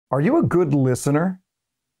Are you a good listener?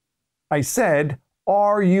 I said,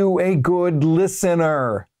 are you a good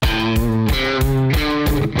listener?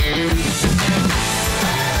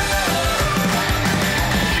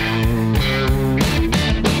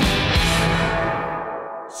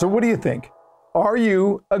 So what do you think? Are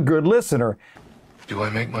you a good listener? Do I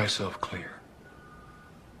make myself clear?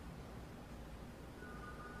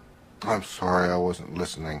 I'm sorry, I wasn't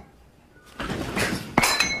listening.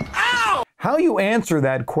 How you answer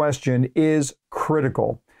that question is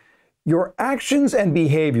critical. Your actions and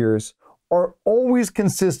behaviors are always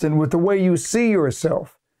consistent with the way you see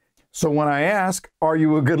yourself. So when I ask, are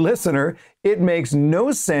you a good listener, it makes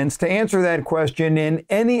no sense to answer that question in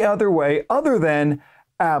any other way other than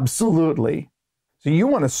absolutely. So you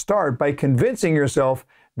want to start by convincing yourself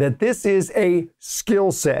that this is a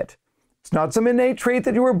skill set. It's not some innate trait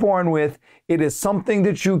that you were born with. It is something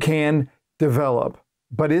that you can develop.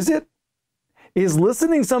 But is it? Is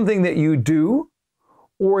listening something that you do,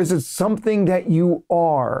 or is it something that you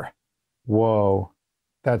are? Whoa,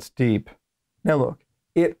 that's deep. Now look,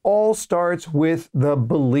 it all starts with the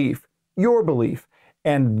belief, your belief,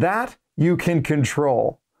 and that you can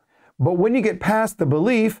control. But when you get past the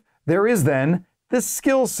belief, there is then the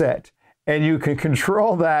skill set, and you can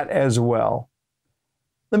control that as well.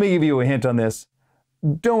 Let me give you a hint on this.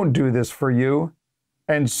 Don't do this for you,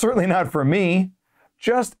 and certainly not for me.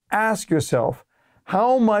 Just ask yourself,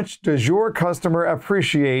 how much does your customer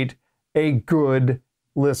appreciate a good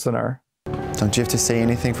listener? Don't you have to say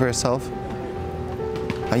anything for yourself?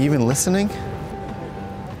 Are you even listening?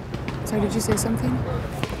 Sorry, did you say something?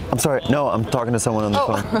 I'm sorry. No, I'm talking to someone on the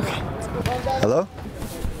phone. Okay. Hello?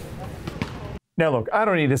 Now look, I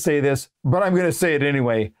don't need to say this, but I'm going to say it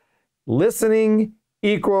anyway. Listening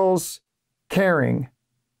equals caring.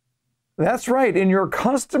 That's right. In your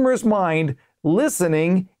customer's mind,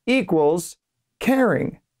 listening equals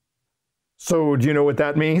caring. So do you know what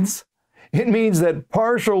that means? It means that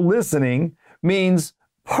partial listening means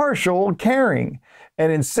partial caring.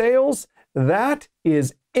 And in sales, that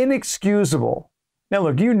is inexcusable. Now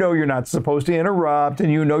look, you know you're not supposed to interrupt,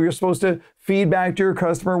 and you know you're supposed to feed back to your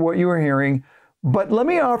customer what you are hearing. But let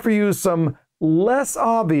me offer you some less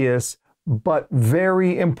obvious but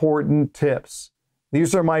very important tips.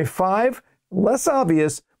 These are my 5 less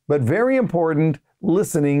obvious but very important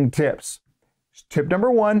listening tips. Tip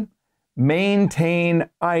number 1, maintain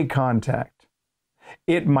eye contact.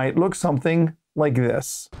 It might look something like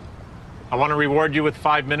this. I want to reward you with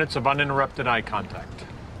 5 minutes of uninterrupted eye contact.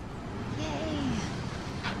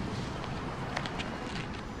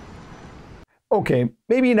 Okay,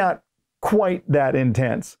 maybe not quite that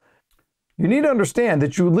intense. You need to understand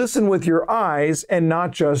that you listen with your eyes and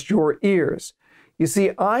not just your ears. You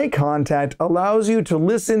see, eye contact allows you to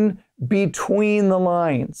listen between the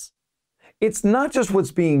lines. It's not just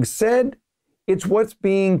what's being said, it's what's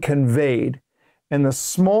being conveyed. And the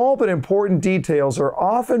small but important details are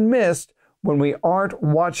often missed when we aren't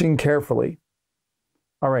watching carefully.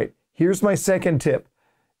 All right, here's my second tip.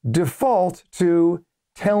 Default to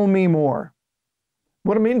tell me more.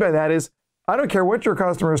 What I mean by that is, I don't care what your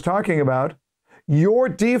customer is talking about, your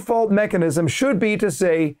default mechanism should be to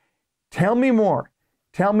say, tell me more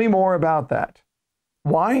about that.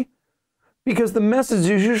 Why? Because the message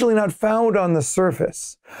is usually not found on the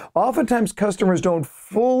surface. Oftentimes customers don't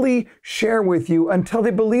fully share with you until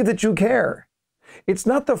they believe that you care. It's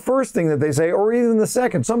not the first thing that they say or even the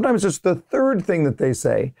second. Sometimes it's the third thing that they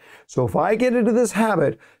say. So if I get into this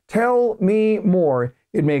habit, tell me more,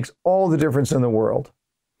 it makes all the difference in the world.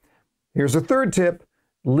 Here's a third tip.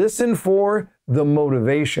 Listen for the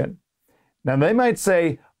motivation. Now they might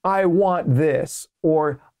say, I want this,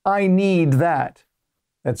 or I need that.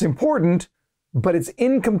 That's important, but it's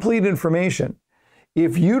incomplete information.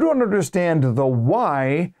 If you don't understand the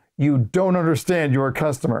why, you don't understand your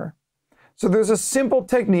customer. So there's a simple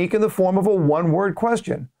technique in the form of a one-word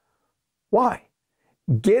question. Why?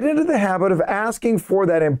 Get into the habit of asking for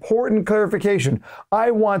that important clarification. I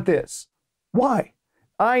want this. Why?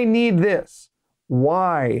 I need this.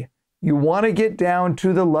 Why? You want to get down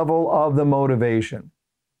to the level of the motivation.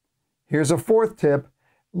 Here's a fourth tip.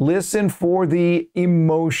 Listen for the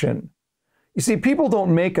emotion. You see, people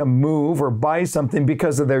don't make a move or buy something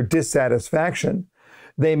because of their dissatisfaction.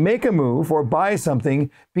 They make a move or buy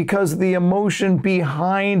something because of the emotion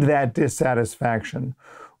behind that dissatisfaction.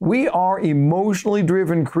 We are emotionally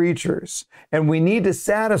driven creatures, and we need to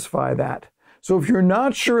satisfy that. So if you're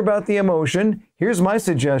not sure about the emotion, here's my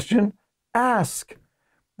suggestion. Ask.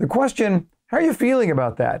 The question, how are you feeling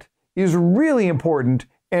about that, is really important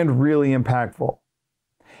and really impactful.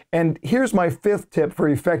 And here's my fifth tip for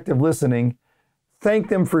effective listening. Thank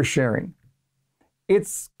them for sharing.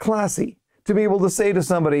 It's classy to be able to say to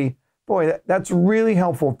somebody, boy, that's really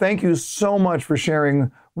helpful. Thank you so much for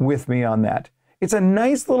sharing with me on that. It's a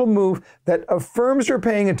nice little move that affirms you're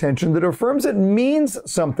paying attention, that affirms it means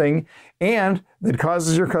something, and that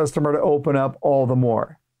causes your customer to open up all the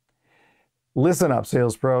more. Listen up,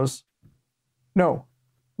 sales pros. No,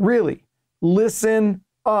 really, listen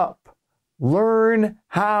up. Learn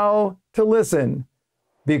how to listen.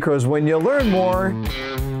 Because when you learn more,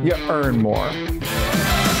 you earn more.